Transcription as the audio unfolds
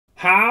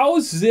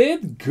How's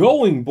it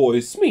going,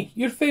 boys? Me,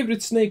 your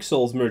favorite Snake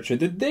Souls merchant.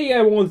 Today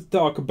I want to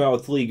talk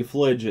about League of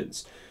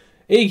Legends,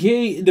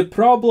 aka the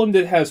problem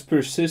that has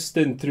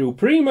persisted through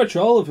pretty much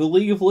all of the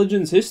League of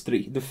Legends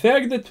history. The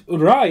fact that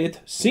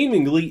Riot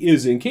seemingly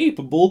is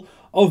incapable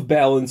of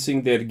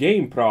balancing their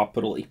game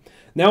properly.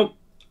 Now,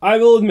 I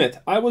will admit,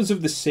 I was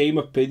of the same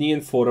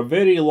opinion for a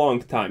very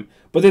long time,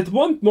 but at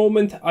one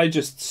moment I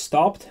just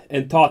stopped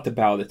and thought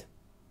about it.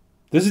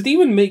 Does it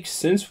even make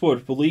sense for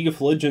League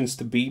of Legends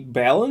to be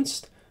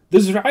balanced?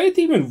 Does Riot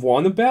even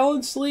want to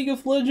balance League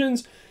of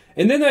Legends?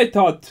 And then I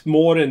thought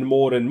more and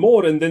more and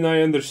more, and then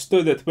I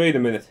understood that, wait a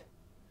minute.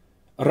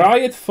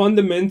 Riot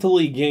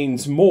fundamentally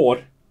gains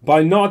more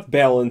by not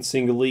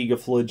balancing League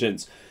of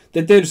Legends.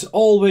 That there's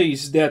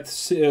always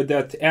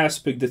that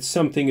aspect that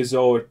something is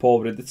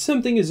overpowered, that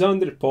something is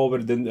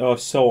underpowered, and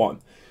so on.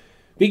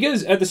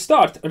 Because at the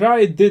start,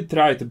 Riot did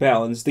try to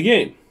balance the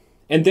game.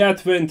 And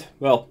that went,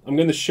 well, I'm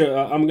gonna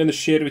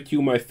share with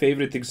you my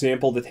favorite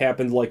example that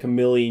happened like a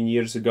million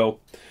years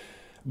ago.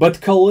 But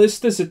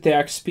Kallista's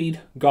attack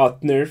speed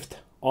got nerfed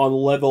on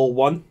level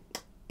 1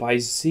 by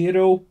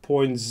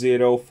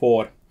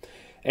 0.04.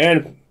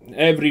 And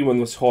everyone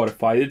was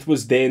horrified. It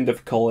was the end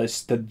of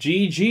Kallista.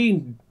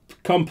 GG,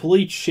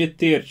 complete shit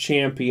tier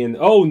champion.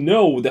 Oh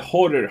no, the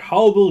horror.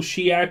 How will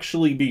she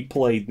actually be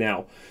played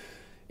now?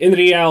 In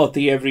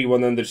reality,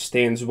 everyone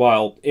understands,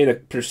 while in a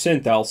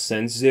percentile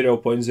sense,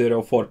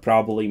 0.04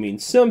 probably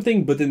means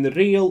something, but in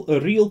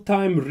real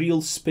time,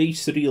 real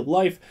space, real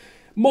life,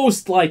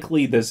 most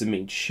likely doesn't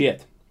mean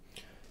shit.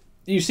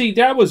 You see,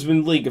 that was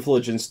when League of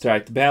Legends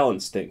tried to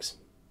balance things.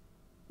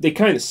 They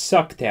kind of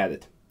sucked at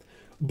it.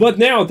 But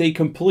now they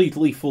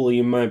completely, fully,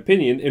 in my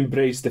opinion,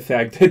 embrace the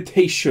fact that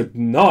they should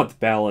not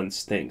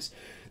balance things.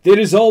 There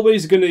is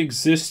always going to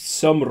exist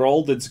some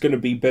role that's going to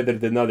be better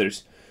than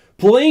others.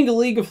 Playing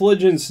League of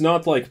Legends is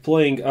not like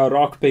playing a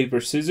rock, paper,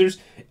 scissors.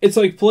 It's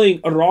like playing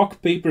a rock,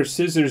 paper,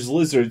 scissors,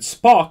 lizard,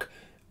 Spock.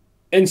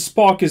 And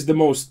Spock is the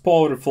most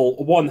powerful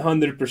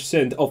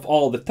 100% of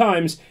all the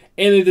times.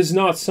 And it is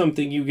not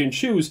something you can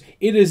choose.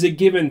 It is a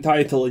given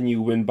title and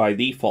you win by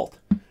default.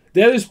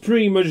 That is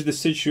pretty much the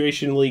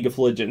situation League of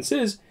Legends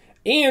is.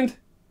 And,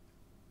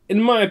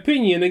 in my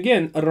opinion,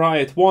 again,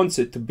 Riot wants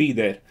it to be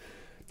there.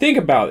 Think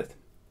about it.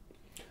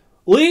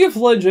 League of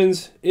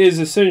Legends is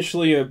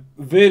essentially a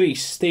very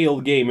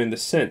stale game in the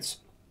sense.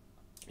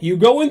 You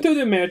go into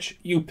the match,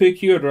 you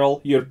pick your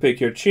role, you pick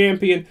your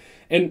champion,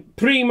 and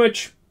pretty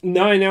much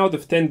 9 out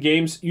of 10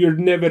 games, you're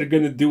never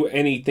going to do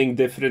anything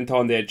different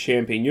on that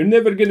champion. You're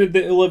never going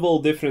to level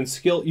a different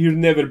skill, you're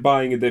never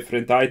buying a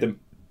different item.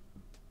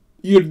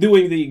 You're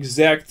doing the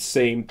exact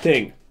same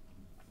thing.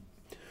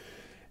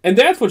 And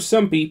that, for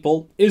some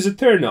people, is a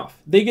turnoff.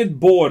 They get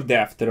bored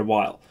after a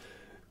while.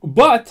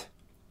 But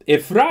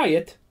if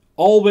Riot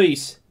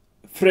always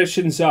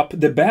freshens up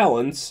the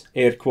balance,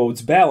 air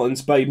quotes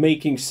balance, by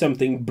making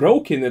something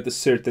broken at a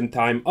certain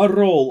time, a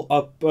role,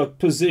 a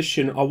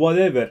position, or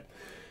whatever,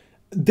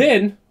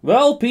 then,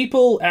 well,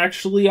 people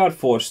actually are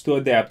forced to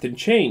adapt and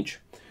change.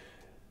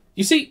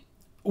 You see,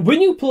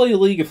 when you play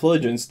League of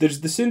Legends,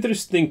 there's this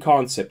interesting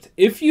concept.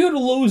 If you're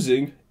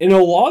losing, in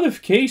a lot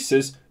of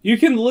cases, you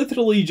can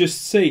literally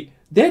just say,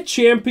 that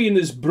champion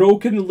is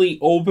brokenly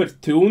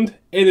overtuned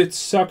and it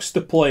sucks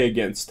to play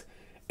against.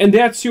 And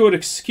that's your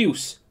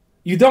excuse.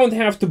 You don't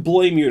have to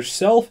blame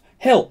yourself.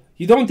 Hell,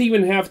 you don't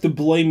even have to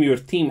blame your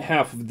team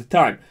half of the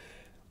time.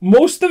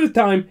 Most of the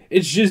time,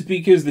 it's just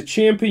because the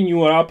champion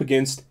you are up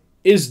against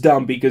is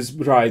dumb because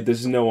Riot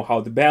doesn't know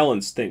how to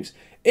balance things.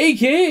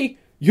 AKA,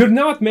 you're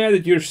not mad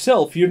at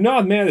yourself, you're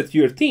not mad at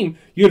your team,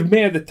 you're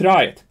mad at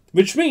Riot.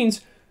 Which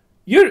means,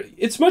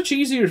 it's much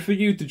easier for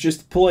you to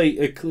just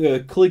play,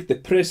 click the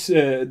press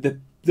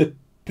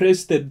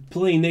that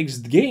play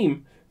next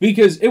game,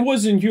 because it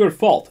wasn't your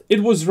fault,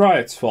 it was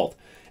Riot's fault.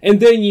 And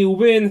then you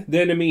win, the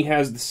enemy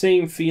has the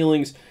same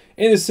feelings,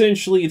 and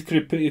essentially it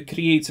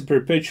creates a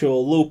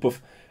perpetual loop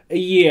of,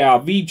 yeah,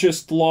 we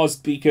just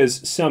lost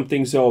because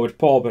something's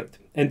overpowered.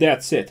 And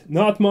that's it.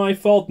 Not my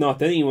fault,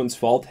 not anyone's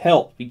fault.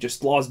 Hell, we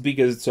just lost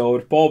because it's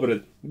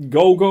overpowered.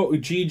 Go,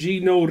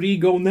 GG, no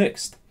re-go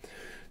next.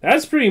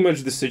 That's pretty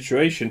much the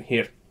situation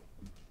here.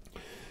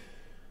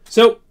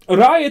 So,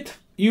 Riot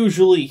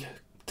usually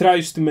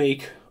tries to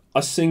make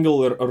a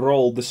singular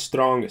role the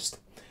strongest.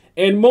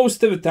 And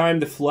most of the time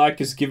the flack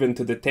is given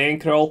to the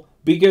tank role,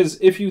 because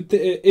if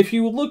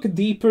you look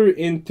deeper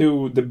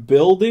into the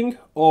building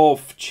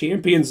of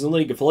champions in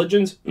League of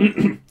Legends,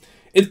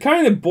 it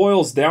kind of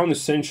boils down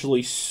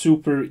essentially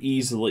super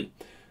easily.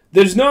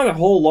 There's not a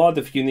whole lot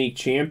of unique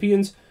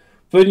champions,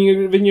 but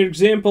when you're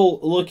example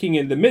looking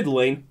in the mid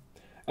lane,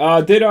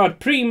 there are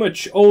pretty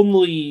much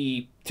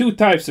only 2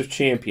 types of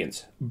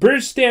champions,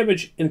 burst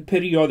damage and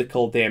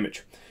periodical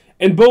damage.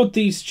 And both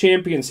these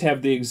champions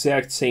have the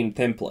exact same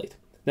template.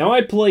 Now,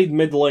 I played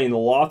mid lane a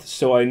lot,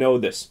 so I know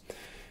this.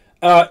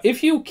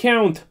 If you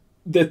count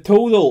the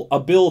total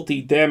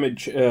ability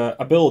damage,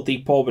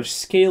 ability power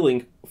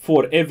scaling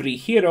for every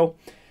hero,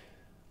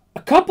 a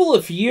couple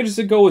of years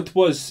ago it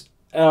was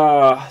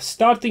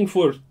starting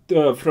for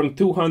from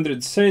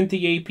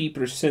 270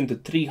 AP% to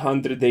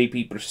 300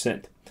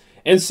 AP%.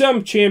 And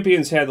some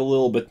champions had a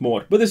little bit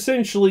more, but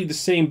essentially the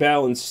same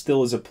balance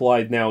still is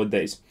applied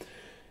nowadays.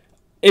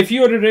 If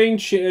you're a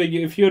ranged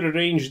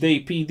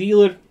AP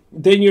dealer,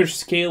 then your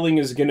scaling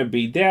is going to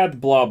be that,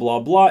 blah, blah,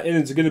 blah, and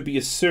it's going to be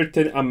a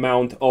certain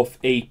amount of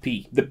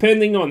AP,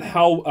 depending on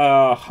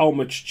how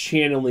much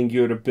channeling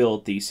your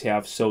abilities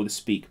have, so to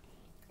speak.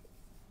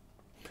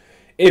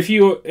 And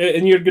you're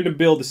going to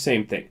build the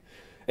same thing.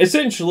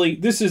 Essentially,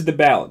 this is the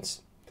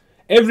balance.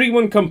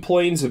 Everyone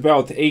complains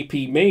about AP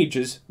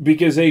mages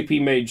because AP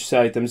mage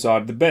items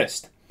are the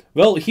best.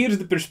 Well, here's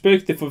the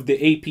perspective of the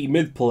AP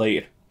mid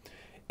player.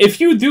 If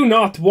you do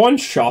not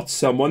one-shot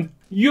someone,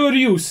 you're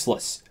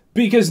useless,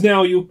 because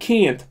now you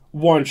can't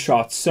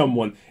one-shot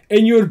someone,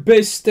 and your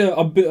best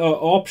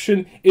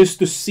option is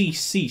to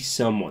CC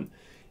someone.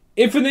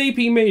 If an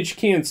AP mage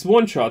can't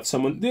one-shot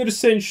someone, they're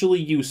essentially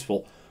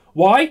useful.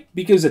 Why?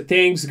 Because a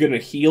tank's gonna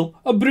heal,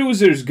 a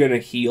bruiser's gonna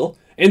heal,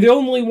 and the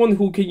only one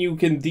who you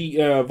can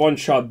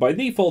one-shot by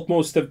default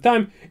most of the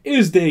time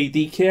is the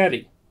AD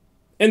carry.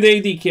 And the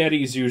AD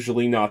carry is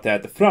usually not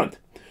at the front.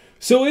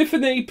 So if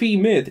an AP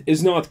mid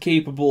is not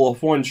capable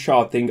of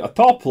one-shotting a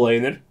top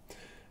laner,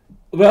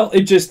 well,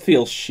 it just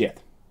feels shit.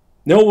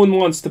 No one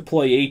wants to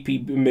play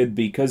AP mid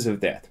because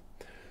of that.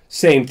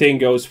 Same thing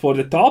goes for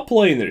the top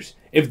laners.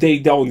 If they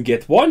don't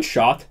get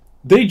one-shot,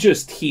 they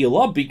just heal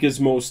up because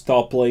most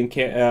top lane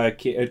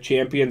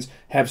champions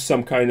have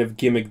some kind of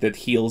gimmick that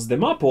heals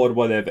them up or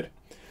whatever.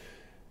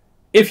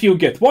 If you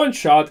get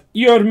one-shot,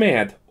 you're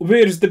mad.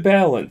 Where's the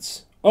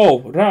balance?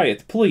 Oh,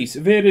 Riot, please,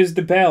 where is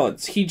the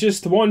balance? He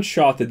just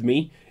one-shotted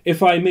me.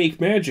 If I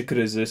make magic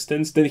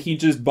resistance, then he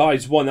just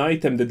buys one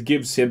item that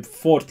gives him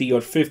 40 or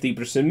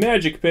 50%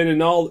 magic pen,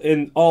 and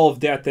all of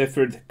that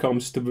effort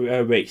comes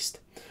to waste.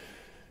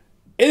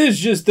 It is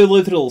just a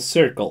literal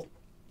circle.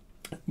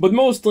 But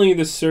mostly in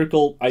this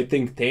circle, I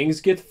think tanks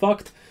get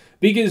fucked,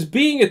 because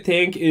being a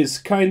tank is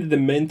kind of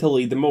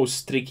mentally the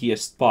most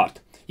trickiest part.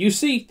 You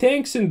see,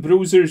 tanks and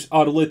bruisers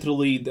are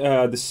literally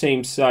the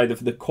same side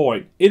of the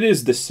coin. It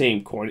is the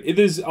same coin. It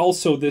is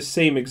also the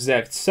same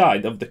exact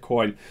side of the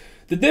coin.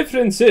 The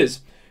difference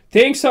is,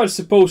 tanks are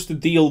supposed to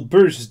deal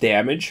burst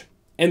damage,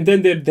 and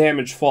then their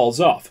damage falls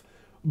off.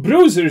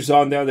 Bruisers,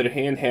 on the other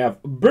hand,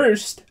 have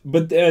burst,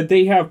 but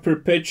they have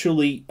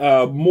perpetually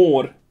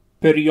more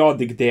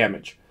periodic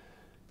damage.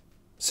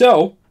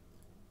 So,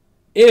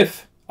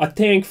 if a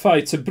tank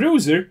fights a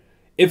bruiser,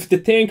 if the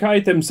tank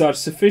items are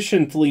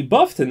sufficiently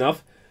buffed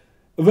enough,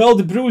 well,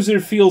 the bruiser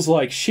feels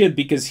like shit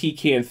because he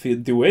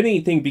can't do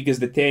anything because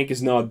the tank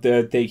is not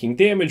taking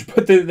damage,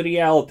 but in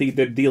reality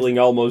they're dealing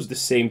almost the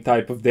same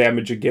type of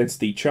damage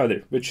against each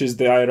other, which is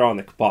the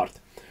ironic part.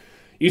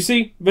 You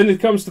see, when it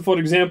comes to, for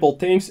example,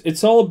 tanks,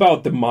 it's all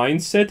about the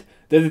mindset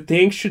that a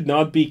tank should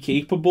not be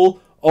capable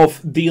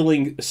of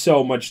dealing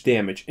so much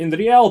damage. In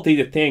reality,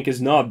 the tank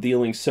is not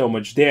dealing so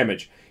much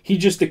damage. He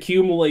just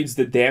accumulates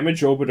the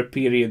damage over a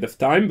period of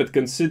time, but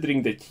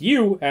considering that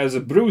you, as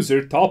a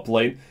bruiser, top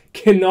lane,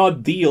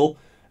 cannot deal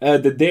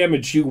the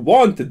damage you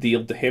want to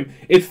deal to him,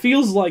 it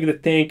feels like the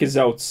tank is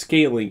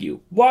outscaling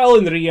you, while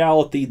in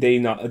reality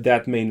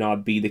that may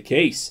not be the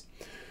case.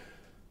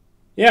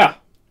 Yeah,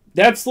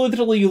 that's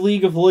literally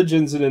League of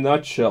Legends in a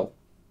nutshell.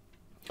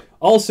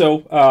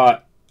 Also,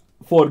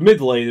 for mid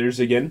laners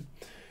again,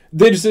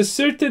 there's a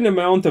certain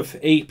amount of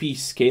AP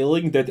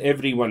scaling that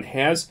everyone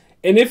has,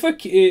 and if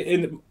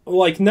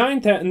like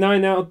 9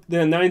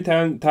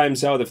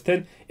 times out of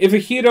 10, if a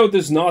hero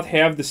does not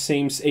have the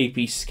same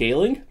AP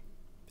scaling,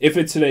 if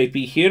it's an AP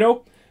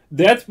hero,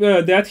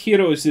 that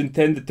hero is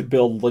intended to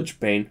build Lich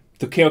Bane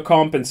to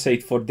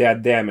compensate for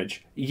that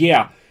damage.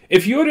 Yeah,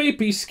 if your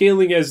AP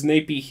scaling as an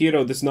AP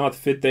hero does not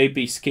fit the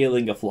AP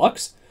scaling of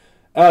Lux,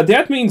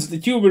 that means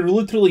that you were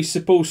literally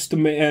supposed to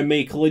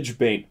make Lich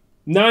Bane.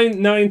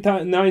 9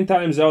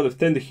 times out of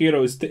 10, the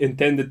hero is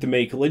intended to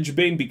make Lich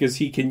Bane because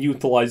he can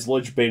utilize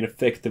Lich Bane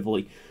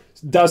effectively.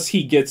 Thus,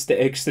 he gets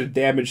the extra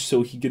damage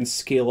so he can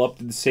scale up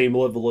to the same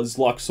level as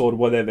Lux or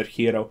whatever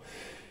hero.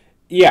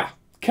 Yeah,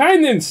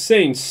 kind of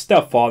insane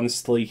stuff,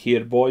 honestly,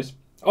 here, boys.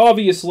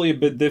 Obviously, a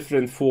bit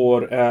different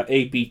for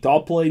AP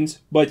top lanes,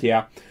 but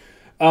yeah.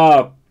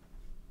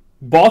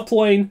 Bot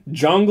lane,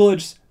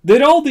 junglers,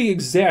 they're all the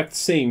exact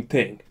same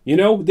thing. You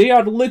know, they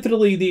are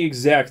literally the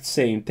exact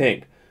same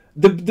thing.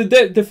 The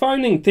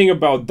defining thing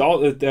about,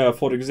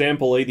 for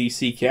example,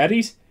 ADC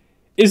carries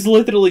is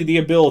literally the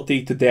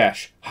ability to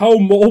dash. How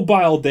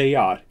mobile they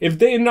are. If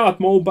they're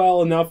not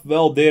mobile enough,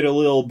 well, they're a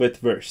little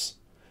bit worse.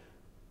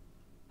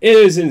 It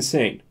is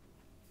insane.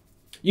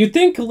 You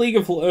think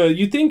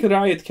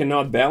Riot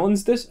cannot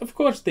balance this? Of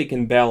course they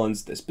can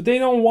balance this, but they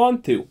don't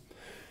want to.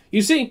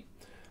 You see,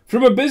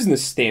 from a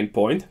business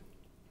standpoint,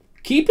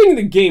 keeping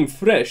the game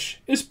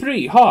fresh is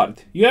pretty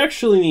hard. You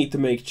actually need to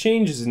make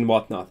changes and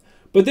whatnot.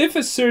 But if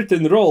a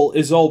certain role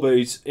is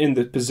always in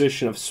the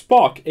position of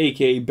Spock,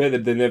 aka better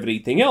than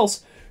everything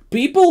else,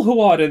 people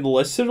who are in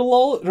lesser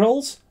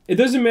roles, it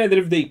doesn't matter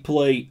if they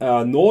play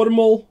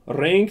normal,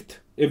 ranked,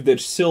 if they're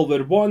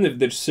silver 1, if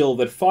they're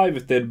silver 5,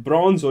 if they're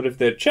bronze, or if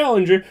they're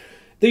challenger,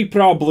 they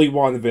probably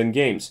want to win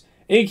games.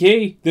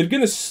 AKA, they're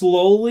gonna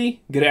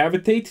slowly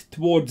gravitate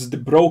towards the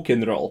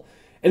broken role.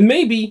 And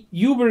maybe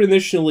you were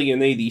initially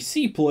an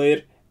ADC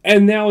player,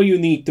 and now you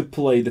need to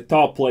play the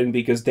top lane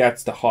because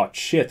that's the hot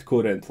shit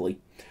currently.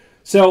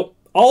 So,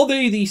 all the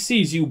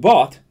ADCs you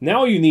bought,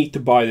 now you need to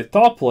buy the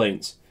top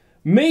lanes.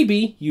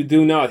 Maybe you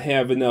do not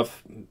have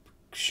enough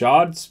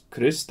shards,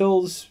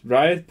 crystals,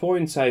 riot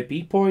points,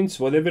 IP points,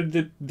 whatever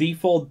the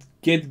default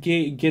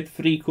get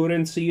free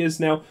currency is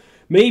now.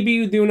 Maybe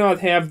you do not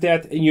have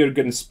that and you're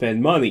gonna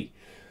spend money.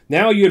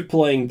 Now you're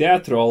playing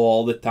that role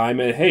all the time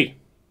and hey,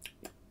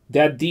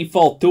 that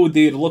default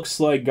 2-dir looks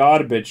like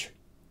garbage.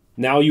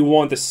 Now you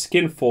want a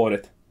skin for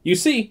it. You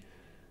see,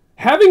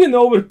 having an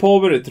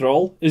overpowered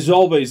role is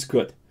always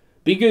good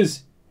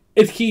because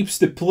it keeps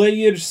the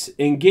players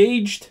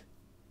engaged,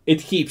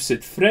 it keeps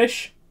it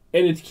fresh,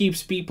 and it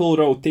keeps people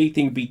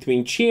rotating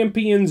between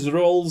champions,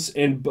 roles,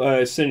 and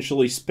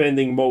essentially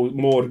spending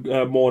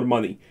more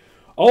money.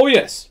 Oh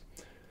yes.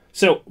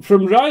 So,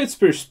 from Riot's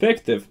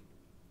perspective,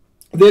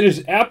 there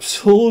is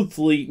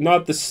absolutely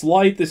not the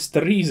slightest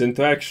reason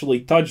to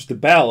actually touch the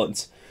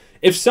balance.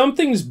 If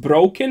something's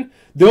broken,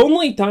 the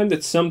only time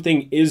that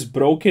something is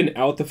broken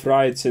out of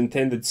Riot's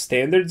intended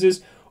standards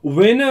is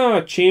when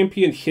a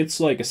champion hits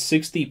like a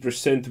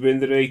 60% win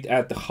rate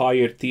at the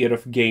higher tier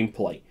of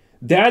gameplay.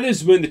 That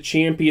is when the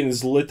champion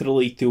is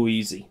literally too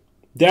easy.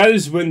 That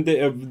is when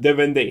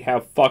they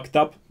have fucked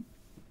up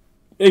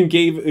and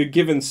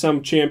given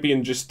some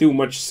champion just too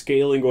much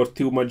scaling or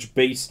too much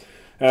base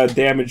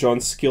damage on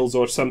skills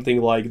or something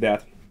like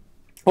that.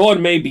 Or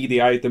maybe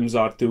the items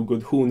are too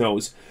good, who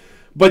knows.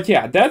 But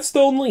yeah, that's the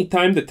only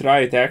time that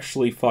Riot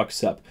actually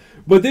fucks up.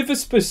 But if a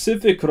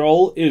specific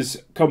role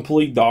is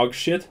complete dog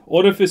shit,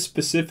 or if a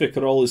specific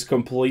role is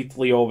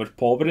completely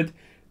overpowered,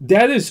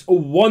 that is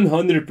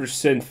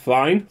 100%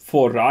 fine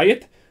for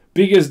Riot,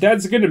 because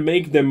that's gonna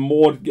make them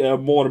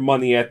more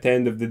money at the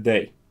end of the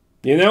day.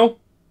 You know?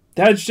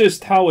 That's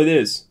just how it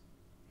is.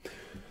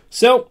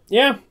 So,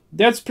 yeah,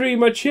 that's pretty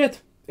much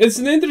it. It's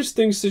an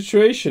interesting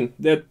situation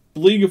that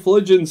League of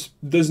Legends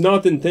does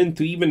not intend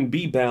to even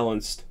be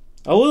balanced.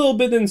 A little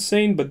bit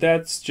insane, but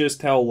that's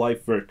just how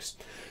life works.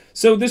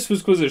 So this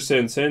was Quizzer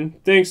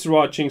Thanks for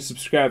watching.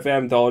 Subscribe if you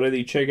haven't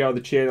already. Check out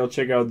the channel,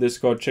 check out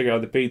Discord, check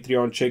out the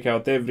Patreon, check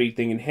out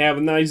everything, and have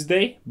a nice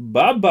day.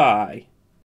 Bye-bye.